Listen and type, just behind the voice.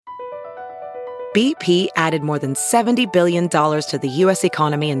BP added more than $70 billion to the U.S.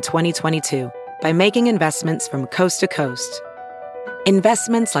 economy in 2022 by making investments from coast to coast.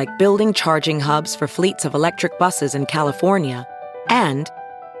 Investments like building charging hubs for fleets of electric buses in California and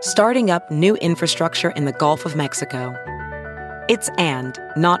starting up new infrastructure in the Gulf of Mexico. It's and,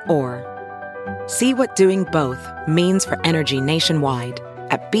 not or. See what doing both means for energy nationwide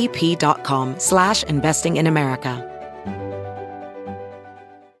at bp.com/investing in America.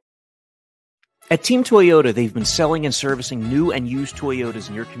 At Team Toyota, they've been selling and servicing new and used Toyotas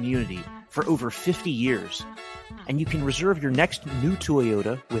in your community for over 50 years. And you can reserve your next new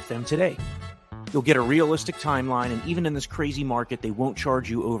Toyota with them today. You'll get a realistic timeline, and even in this crazy market, they won't charge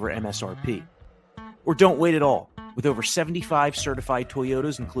you over MSRP. Or don't wait at all. With over 75 certified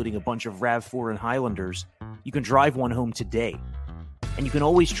Toyotas, including a bunch of RAV4 and Highlanders, you can drive one home today. And you can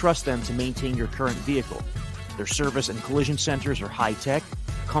always trust them to maintain your current vehicle. Their service and collision centers are high-tech,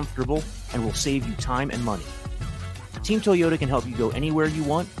 comfortable, and will save you time and money. Team Toyota can help you go anywhere you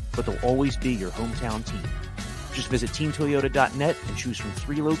want, but they'll always be your hometown team. Just visit teamtoyota.net and choose from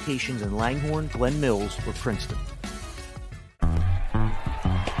 3 locations in Langhorne, Glen Mills, or Princeton.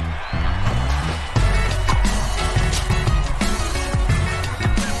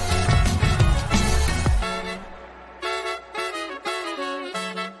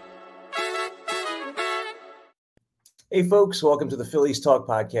 Hey folks, welcome to the Phillies Talk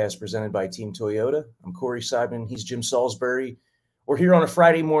podcast presented by Team Toyota. I'm Corey Seidman, he's Jim Salisbury. We're here on a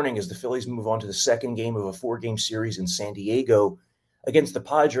Friday morning as the Phillies move on to the second game of a 4-game series in San Diego against the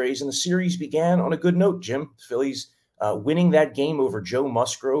Padres, and the series began on a good note, Jim. The Phillies winning that game over Joe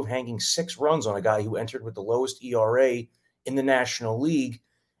Musgrove, hanging 6 runs on a guy who entered with the lowest ERA in the National League,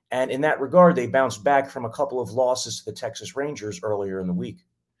 and in that regard, they bounced back from a couple of losses to the Texas Rangers earlier in the week.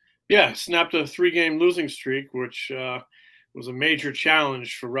 Yeah, snapped a 3-game losing streak, which was a major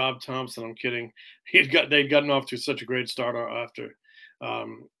challenge for Rob Thompson. I'm kidding. They'd gotten off to such a great start after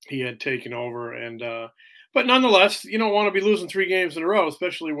he had taken over, but nonetheless, you don't want to be losing 3 games in a row,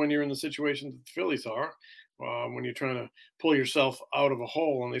 especially when you're in the situation that the Phillies are, when you're trying to pull yourself out of a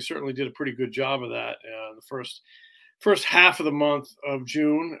hole. And they certainly did a pretty good job of that the first half of the month of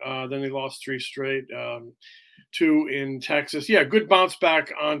June. Then they lost 3 straight. 2 in Texas. Yeah, good bounce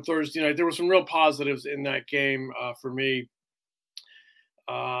back on Thursday night. There were some real positives in that game for me.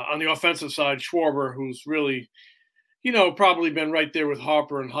 On the offensive side, Schwarber, who's really, probably been right there with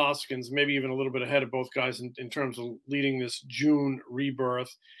Harper and Hoskins, maybe even a little bit ahead of both guys in terms of leading this June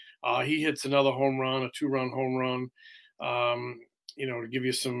rebirth. He hits another home run, a 2-run home run, to give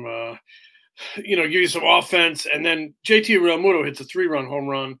you some offense. And then JT Realmuto hits a 3-run home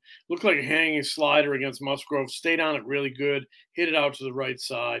run. Looked like a hanging slider against Musgrove. Stayed on it really good. Hit it out to the right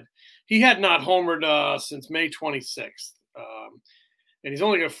side. He had not homered since May 26th. And he's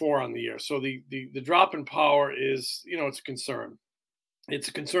only got 4 on the year. So the drop in power is, it's a concern. It's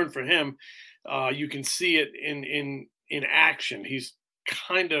a concern for him. You can see it in action. He's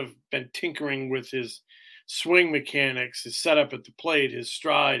kind of been tinkering with his swing mechanics, his setup at the plate, his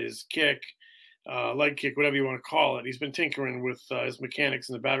stride, his kick, leg kick, whatever you want to call it. He's been tinkering with his mechanics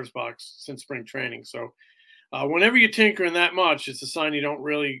in the batter's box since spring training. So whenever you're tinkering that much, it's a sign you don't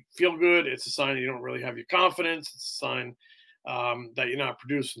really feel good. It's a sign you don't really have your confidence. It's a sign that you're not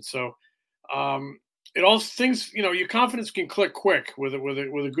producing. So your confidence can click quick with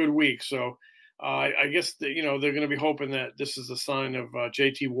a good week. So I guess that, they're going to be hoping that this is a sign of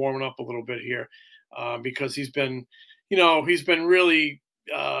JT warming up a little bit here because he's been really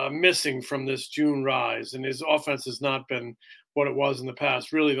missing from this June rise, and his offense has not been what it was in the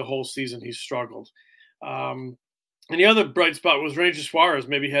past. Really, the whole season he's struggled. And the other bright spot was Ranger Suarez.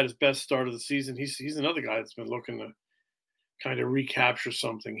 Maybe had his best start of the season. He's another guy that's been looking to kind of recapture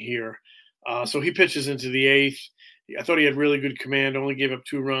something here. So he pitches into the 8th. I thought he had really good command. Only gave up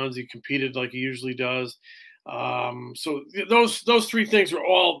 2 runs. He competed like he usually does. So those 3 things are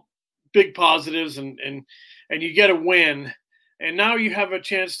all big positives, and you get a win. And now you have a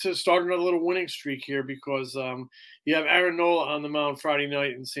chance to start another little winning streak here because you have Aaron Nola on the mound Friday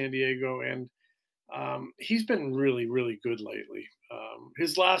night in San Diego, and he's been really, really good lately.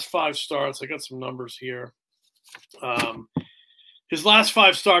 His last 5 starts, I got some numbers here. His last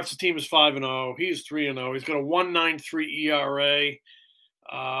 5 starts, the team is 5-0. He is 3-0. He's got a 1.93 ERA,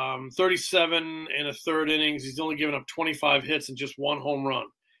 37 and a third innings. He's only given up 25 hits and just 1 home run.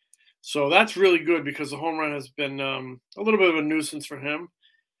 So that's really good because the home run has been a little bit of a nuisance for him.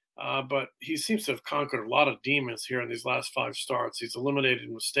 But he seems to have conquered a lot of demons here in these last 5 starts. He's eliminated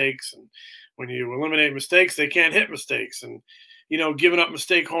mistakes. And when you eliminate mistakes, they can't hit mistakes. And, giving up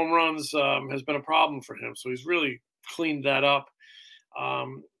mistake home runs has been a problem for him. So he's really cleaned that up.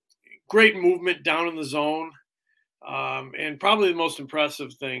 great movement down in the zone. And probably the most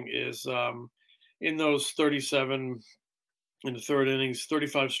impressive thing is in those 37 in the third innings,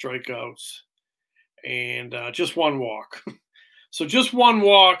 35 strikeouts, and just one walk. So just one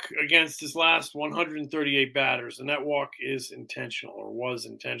walk against his last 138 batters, and that walk is intentional or was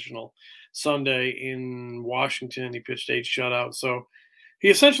intentional. Sunday in Washington, he pitched 8 shutouts. So he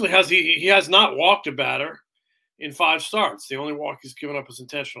essentially he has not walked a batter in 5 starts. The only walk he's given up is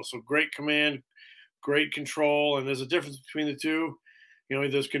intentional. So great command, great control, and there's a difference between the two.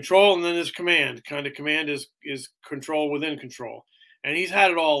 There's control and then there's command. Kind of command is control within control, and he's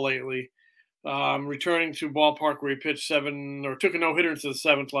had it all lately. Returning to ballpark where he pitched 7 or took a no-hitter into the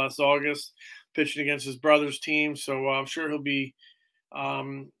 7th last August, pitching against his brother's team. So I'm sure he'll be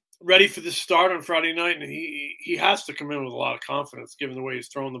ready for this start on Friday night, and he has to come in with a lot of confidence given the way he's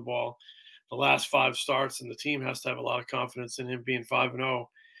thrown the ball the last 5 starts, and the team has to have a lot of confidence in him being 5-0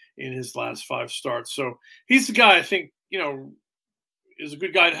 in his last 5 starts. So he's the guy I think, is a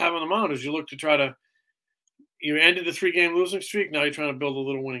good guy to have on the mound as you look to try to, you ended the 3-game losing streak. Now you're trying to build a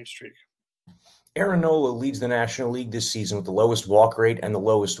little winning streak. Aaron Nola leads the National League this season with the lowest walk rate and the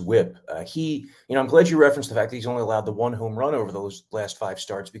lowest whip. I'm glad you referenced the fact that he's only allowed the 1 home run over those last 5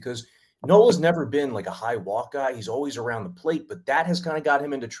 starts, because Nola's never been like a high walk guy. He's always around the plate, but that has kind of got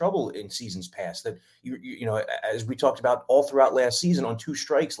him into trouble in seasons past. That as we talked about all throughout last season, on 2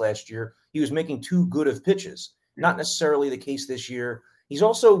 strikes last year, he was making too good of pitches. Not necessarily the case this year. He's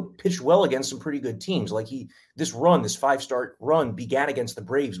also pitched well against some pretty good teams. Like this 5-start run began against the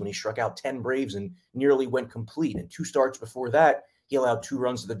Braves when he struck out 10 Braves and nearly went complete. And 2 starts before that, he allowed 2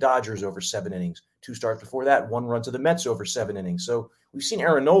 runs to the Dodgers over 7 innings. 2 starts before that, 1 run to the Mets over 7 innings. So we've seen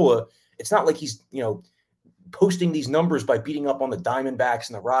Aaron Nola. It's not like he's, posting these numbers by beating up on the Diamondbacks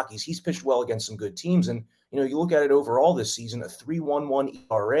and the Rockies. He's pitched well against some good teams. And, you look at it overall this season, a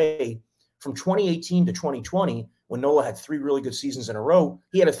 3.11 ERA from 2018 to 2020, when Nola had 3 really good seasons in a row,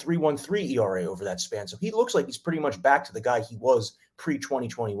 he had a 3.13 ERA over that span. So he looks like he's pretty much back to the guy he was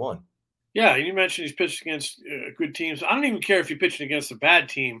pre-2021. Yeah, you mentioned he's pitched against good teams. I don't even care if you're pitching against a bad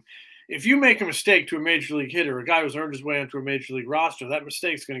team. If you make a mistake to a major league hitter, a guy who's earned his way onto a major league roster, that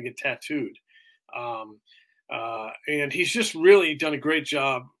mistake's going to get tattooed. And he's just really done a great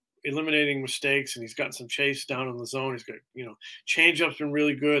job eliminating mistakes, and he's gotten some chase down in the zone. He's got, changeup's been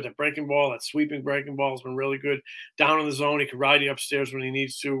really good. That breaking ball, that sweeping breaking ball has been really good down in the zone. He can ride you upstairs when he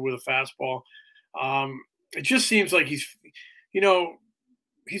needs to with a fastball. It just seems like he's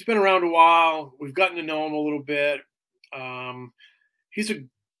been around a while. We've gotten to know him a little bit. He's a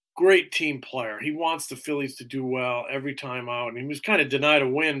great team player. He wants the Phillies to do well every time out. And he was kind of denied a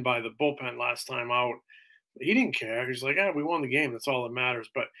win by the bullpen last time out. He didn't care. He's like, we won the game. That's all that matters.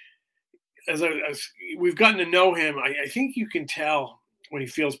 But as we've gotten to know him, I think you can tell when he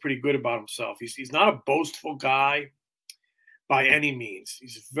feels pretty good about himself. He's not a boastful guy by any means.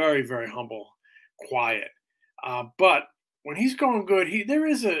 He's very, very humble, quiet. But when he's going good, there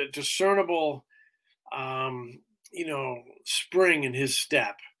is a discernible, spring in his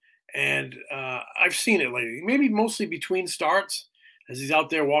step. And I've seen it lately, maybe mostly between starts, as he's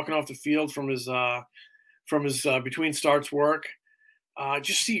out there walking off the field from his between starts work.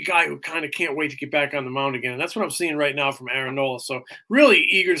 Just see a guy who kind of can't wait to get back on the mound again. And that's what I'm seeing right now from Aaron Nola. So really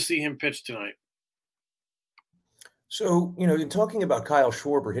eager to see him pitch tonight. So, in talking about Kyle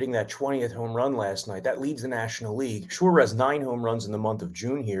Schwarber hitting that 20th home run last night, that leads the National League. Schwarber has 9 home runs in the month of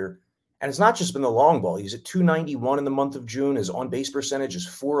June here. And it's not just been the long ball. He's at 291 in the month of June. His on-base percentage is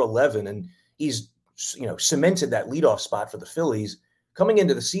 411. And he's, cemented that leadoff spot for the Phillies. Coming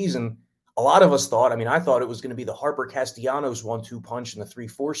into the season, a lot of us thought, I thought it was going to be the Harper Castellanos 1-2 punch in the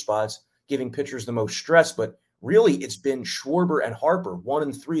 3-4 spots, giving pitchers the most stress. But really, it's been Schwarber and Harper, 1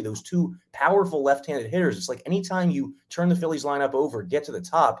 and 3, those 2 powerful left-handed hitters. It's like anytime you turn the Phillies lineup over, get to the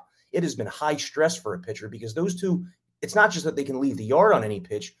top, it has been high stress for a pitcher, because those 2, it's not just that they can leave the yard on any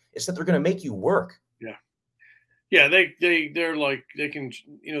pitch, it's that they're going to make you work. Yeah. Yeah, they're like, they can,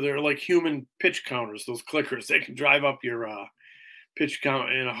 they're like human pitch counters, those clickers. They can drive up your pitch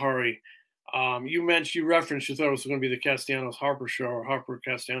count in a hurry. You referenced, you thought it was going to be the Castellanos Harper show, or Harper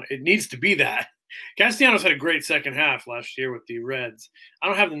Castellanos. It needs to be that. Castellanos had a great second half last year with the Reds. I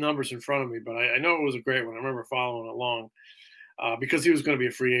don't have the numbers in front of me, but I know it was a great one. I remember following along because he was going to be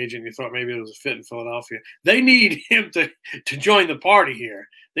a free agent. You thought maybe it was a fit in Philadelphia. They need him to join the party here.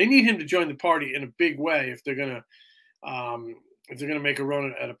 They need him to join the party in a big way if they're going to make a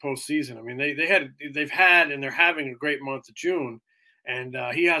run at a postseason. They've had and they're having a great month of June. And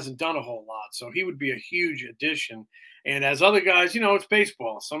he hasn't done a whole lot. So he would be a huge addition. And as other guys, it's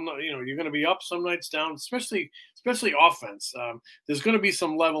baseball. You're going to be up some nights, down, especially offense. There's going to be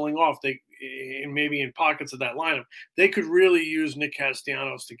some leveling off. Maybe in pockets of that lineup, they could really use Nick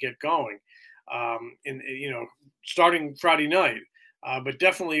Castellanos to get going. Starting Friday night. But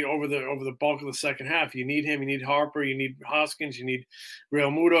definitely over the bulk of the second half, you need him. You need Harper. You need Hoskins. You need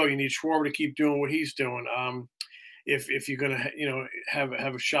Real Muto. You need Schwarber to keep doing what he's doing. If you're going to have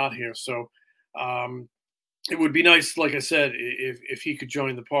a shot here, so it would be nice, like I said, if he could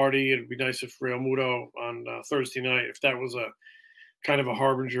join the party. It'd be nice if Real Muto on Thursday night, if that was a kind of a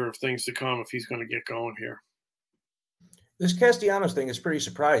harbinger of things to come, if he's going to get going here. This Castellanos thing is pretty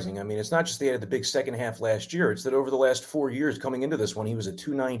surprising. I mean, it's not just they had the big second half last year. It's that over the last 4 years coming into this one, he was a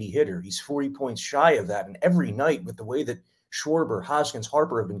 290 hitter. He's 40 points shy of that. And every night with the way that Schwarber, Hoskins,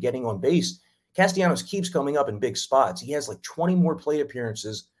 Harper have been getting on base, Castellanos keeps coming up in big spots. He has like 20 more plate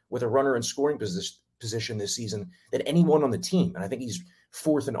appearances with a runner in scoring position this season than anyone on the team. And I think he's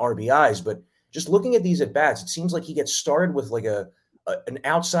fourth in RBIs. But just looking at these at-bats, it seems like he gets started with like an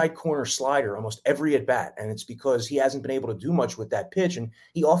outside corner slider almost every at bat. And it's because he hasn't been able to do much with that pitch. And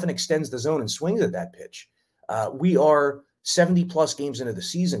he often extends the zone and swings at that pitch. We are 70 plus games into the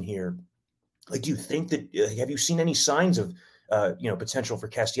season here. Like, do you think that, have you seen any signs of, potential for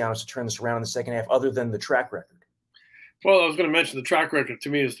Castellanos to turn this around in the second half other than the track record? Well, I was going to mention the track record to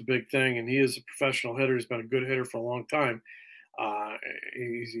me is the big thing. And he is a professional hitter. He's been a good hitter for a long time.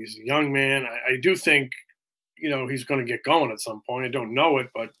 He's a young man. I do think, he's going to get going at some point. I don't know it,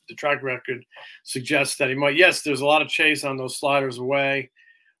 but the track record suggests that he might. Yes, there's a lot of chase on those sliders away,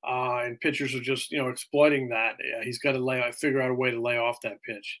 and pitchers are just, exploiting that. He's got to figure out a way to lay off that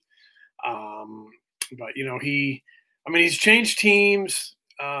pitch. But he's changed teams.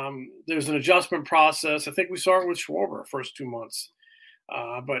 There's an adjustment process. I think we saw it with Schwarber first 2 months.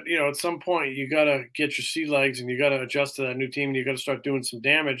 But at some point you got to get your sea legs and you got to adjust to that new team and you got to start doing some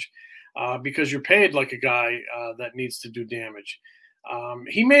damage. Because you're paid like a guy that needs to do damage.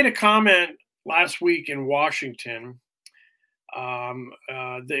 He made a comment last week in Washington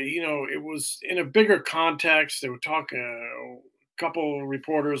that, it was in a bigger context. They were talking, a couple of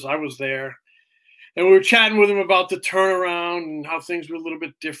reporters, I was there, and we were chatting with him about the turnaround and how things were a little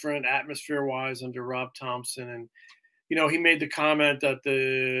bit different atmosphere-wise under Rob Thompson. And, he made the comment that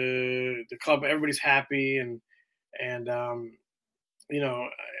the club, everybody's happy and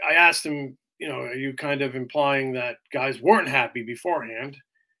I asked him, are you kind of implying that guys weren't happy beforehand,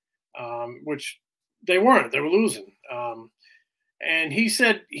 which they weren't. They were losing. And he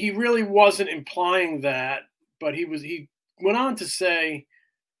said he really wasn't implying that, but he went on to say,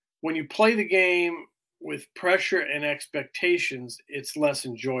 when you play the game with pressure and expectations, it's less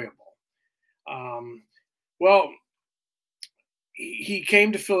enjoyable. He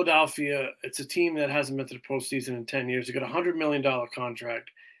came to Philadelphia. It's a team that hasn't been to the postseason in 10 years. He got a $100 million contract.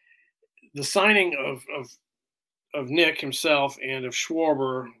 The signing of Nick himself and of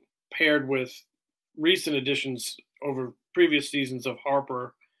Schwarber, paired with recent additions over previous seasons of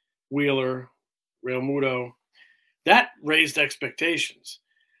Harper, Wheeler, Real Muto, that raised expectations.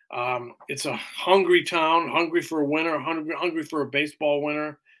 It's a hungry town, hungry for a winner, hungry for a baseball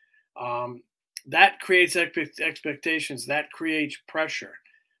winner. That creates expectations. That creates pressure.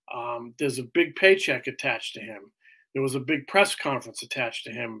 There's a big paycheck attached to him. There was a big press conference attached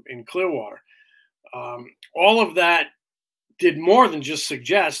to him in Clearwater. All of that did more than just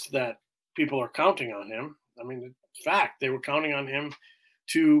suggest that people are counting on him. I mean, in fact, they were counting on him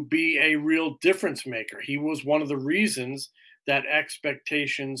to be a real difference maker. He was one of the reasons that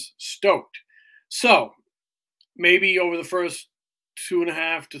expectations stoked. So maybe over the first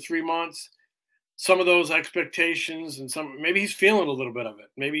 2.5 to 3 months, some of those expectations and maybe he's feeling a little bit of it.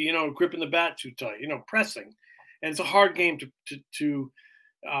 Maybe, gripping the bat too tight, pressing. And it's a hard game to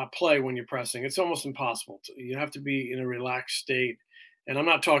play when you're pressing. It's almost impossible. You have to be in a relaxed state. And I'm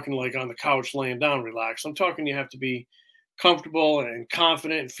not talking like on the couch laying down relaxed. I'm talking you have to be comfortable and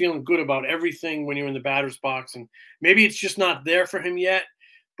confident and feeling good about everything when you're in the batter's box. And maybe it's just not there for him yet.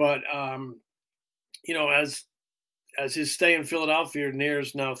 But, as his stay in Philadelphia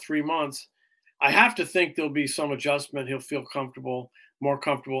nears now 3 months, I have to think there'll be some adjustment. He'll feel more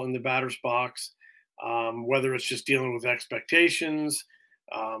comfortable in the batter's box, whether it's just dealing with expectations.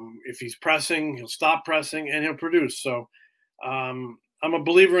 If he's pressing, he'll stop pressing and he'll produce. So I'm a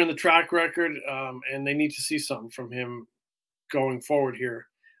believer in the track record, and they need to see something from him going forward here.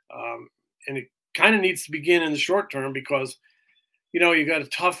 And it kind of needs to begin in the short term because, you got a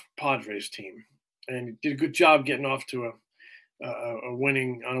tough Padres team and he did a good job getting off to a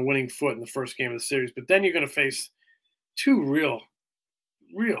winning foot in the first game of the series. But then you're going to face two real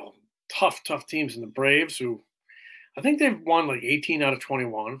tough teams in the Braves, who I think they've won like 18 out of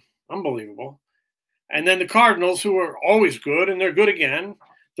 21. Unbelievable. And then the Cardinals, who are always good, and they're good again.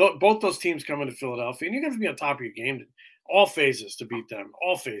 Both those teams come into Philadelphia, and you have to be on top of your game, all phases to beat them,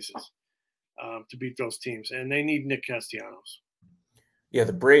 all phases to beat those teams. And they need Nick Castellanos. Yeah,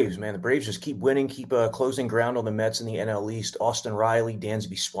 the Braves, man. The Braves just keep winning, keep closing ground on the Mets in the NL East. Austin Riley,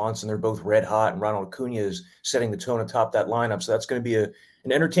 Dansby Swanson, they're both red hot, and Ronald Acuna is setting the tone atop that lineup. So that's going to be an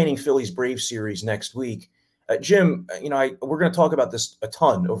entertaining Phillies-Braves series next week. Jim, we're going to talk about this a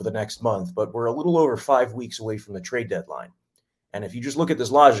ton over the next month, but we're a little over 5 weeks away from the trade deadline. And if you just look at this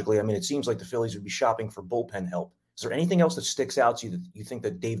logically, I mean, it seems like the Phillies would be shopping for bullpen help. Is there anything else that sticks out to you that you think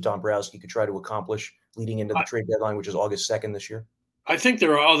that Dave Dombrowski could try to accomplish leading into the trade deadline, which is August 2nd this year? I think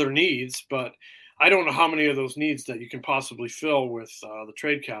there are other needs, but I don't know how many of those needs that you can possibly fill with the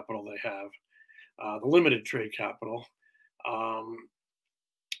trade capital they have, the limited trade capital.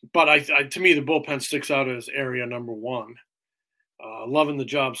 But to me, the bullpen sticks out as area number one. Loving the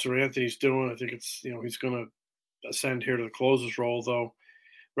job Sir Anthony's doing. I think it's, he's going to ascend here to the closer's role, though.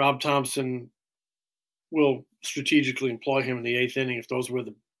 Rob Thompson will strategically employ him in the eighth inning if those were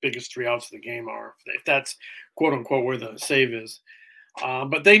the biggest 3 outs of the game are, if that's quote unquote where the save is.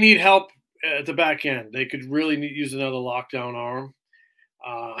 But they need help at the back end. They could really use another lockdown arm.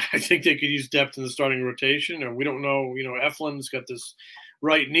 I think they could use depth in the starting rotation, and we don't know. Eflin's got this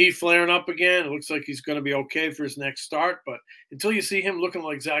right knee flaring up again. It looks like he's going to be okay for his next start, but until you see him looking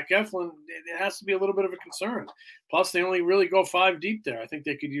like Zach Eflin, it has to be a little bit of a concern. Plus, they only really go 5 deep there. I think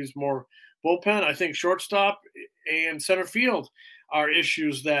they could use more bullpen. I think shortstop and center field are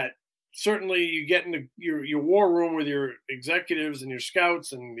issues that certainly you get into your war room with your executives and your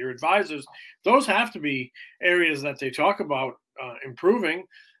scouts and your advisors. Those have to be areas that they talk about improving.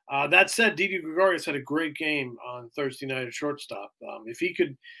 That said, Didi Gregorius had a great game on Thursday night at shortstop. If he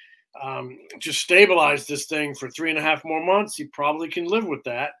could just stabilize this thing for 3.5 more months, he probably can live with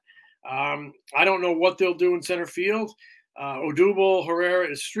that. I don't know what they'll do in center field. Odubel Herrera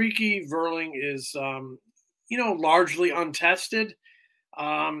is streaky. Verling is, largely untested.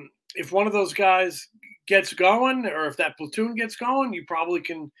 If one of those guys gets going, or if that platoon gets going, you probably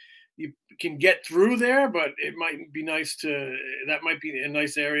can get through there, but it might be that might be a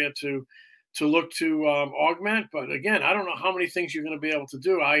nice area to look to augment. But again, I don't know how many things you're going to be able to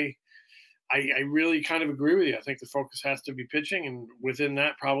do. I really kind of agree with you. I think the focus has to be pitching, and within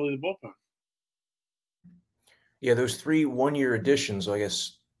that, probably the bullpen. Yeah, those 3 one-year additions, I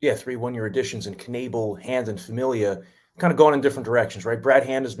guess. Yeah, 3 one-year additions in Knebel, Hand, and Familia kind of gone in different directions, right? Brad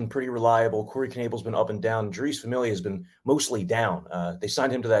Hand has been pretty reliable. Corey Knebel's been up and down. Jeurys Familia has been mostly down. They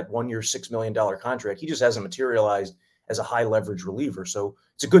signed him to that 1-year, $6 million contract. He just hasn't materialized as a high-leverage reliever. So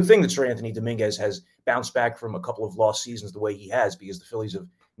it's a good thing that Sir Anthony Dominguez has bounced back from a couple of lost seasons the way he has, because the Phillies have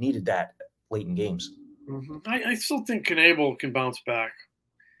needed that late in games. Mm-hmm. I still think Knebel can bounce back.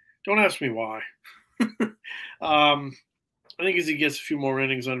 Don't ask me why. I think as he gets a few more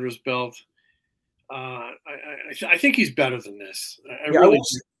innings under his belt, I think he's better than this. I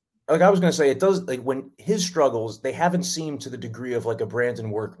was going to say, it does, like, when his struggles, they haven't seemed to the degree of like a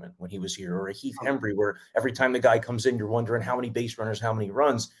Brandon Workman when he was here, or a Heath Hembry, where every time the guy comes in, you're wondering how many base runners, how many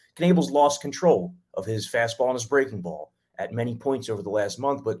runs. Knebel's lost control of his fastball and his breaking ball at many points over the last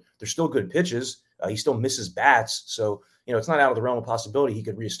month, but they're still good pitches. He still misses bats. So, it's not out of the realm of possibility he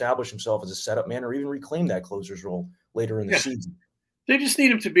could reestablish himself as a setup man, or even reclaim that closer's role later in the season. They just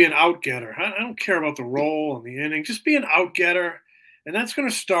need him to be an out-getter. I don't care about the role and the inning. Just be an out-getter, and that's going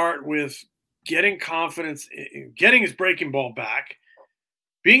to start with getting confidence, getting his breaking ball back,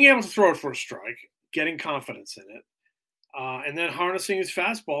 being able to throw it for a strike, getting confidence in it, and then harnessing his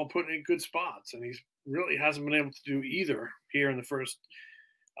fastball, putting it in good spots. And he really hasn't been able to do either here in the first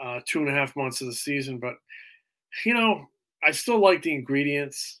 2.5 months of the season. But, I still like the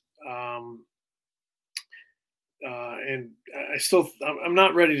ingredients. And I'm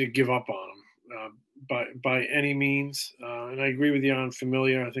not ready to give up on him by any means. And I agree with you on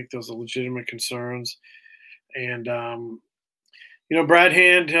Familia. I think those are legitimate concerns. And, Brad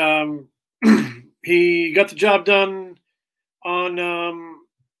Hand, he got the job done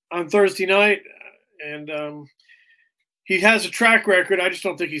on Thursday night, and he has a track record. I just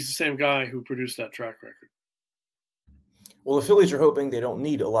don't think he's the same guy who produced that track record. Well, the Phillies are hoping they don't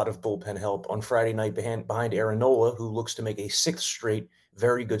need a lot of bullpen help on Friday night behind Aaron Nola, who looks to make a 6th straight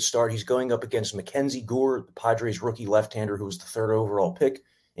very good start. He's going up against Mackenzie Gore, the Padres rookie left-hander who was the 3rd overall pick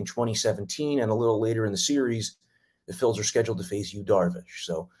in 2017. And a little later in the series, the Phils are scheduled to face Yu Darvish.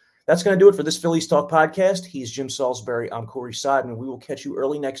 So that's going to do it for this Phillies Talk podcast. He's Jim Salisbury. I'm Corey Seidman. We will catch you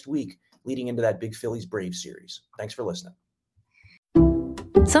early next week leading into that big Phillies Braves series. Thanks for listening.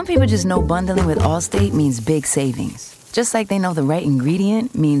 Some people just know bundling with Allstate means big savings. Just like they know the right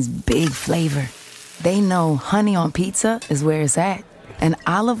ingredient means big flavor. They know honey on pizza is where it's at. And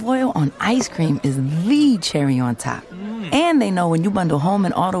olive oil on ice cream is the cherry on top. And they know when you bundle home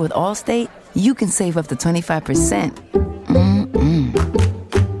and auto with Allstate, you can save up to 25%.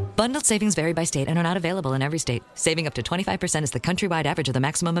 Bundled savings vary by state and are not available in every state. Saving up to 25% is the countrywide average of the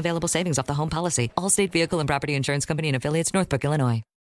maximum available savings off the home policy. Allstate Vehicle and Property Insurance Company and Affiliates, Northbrook, Illinois.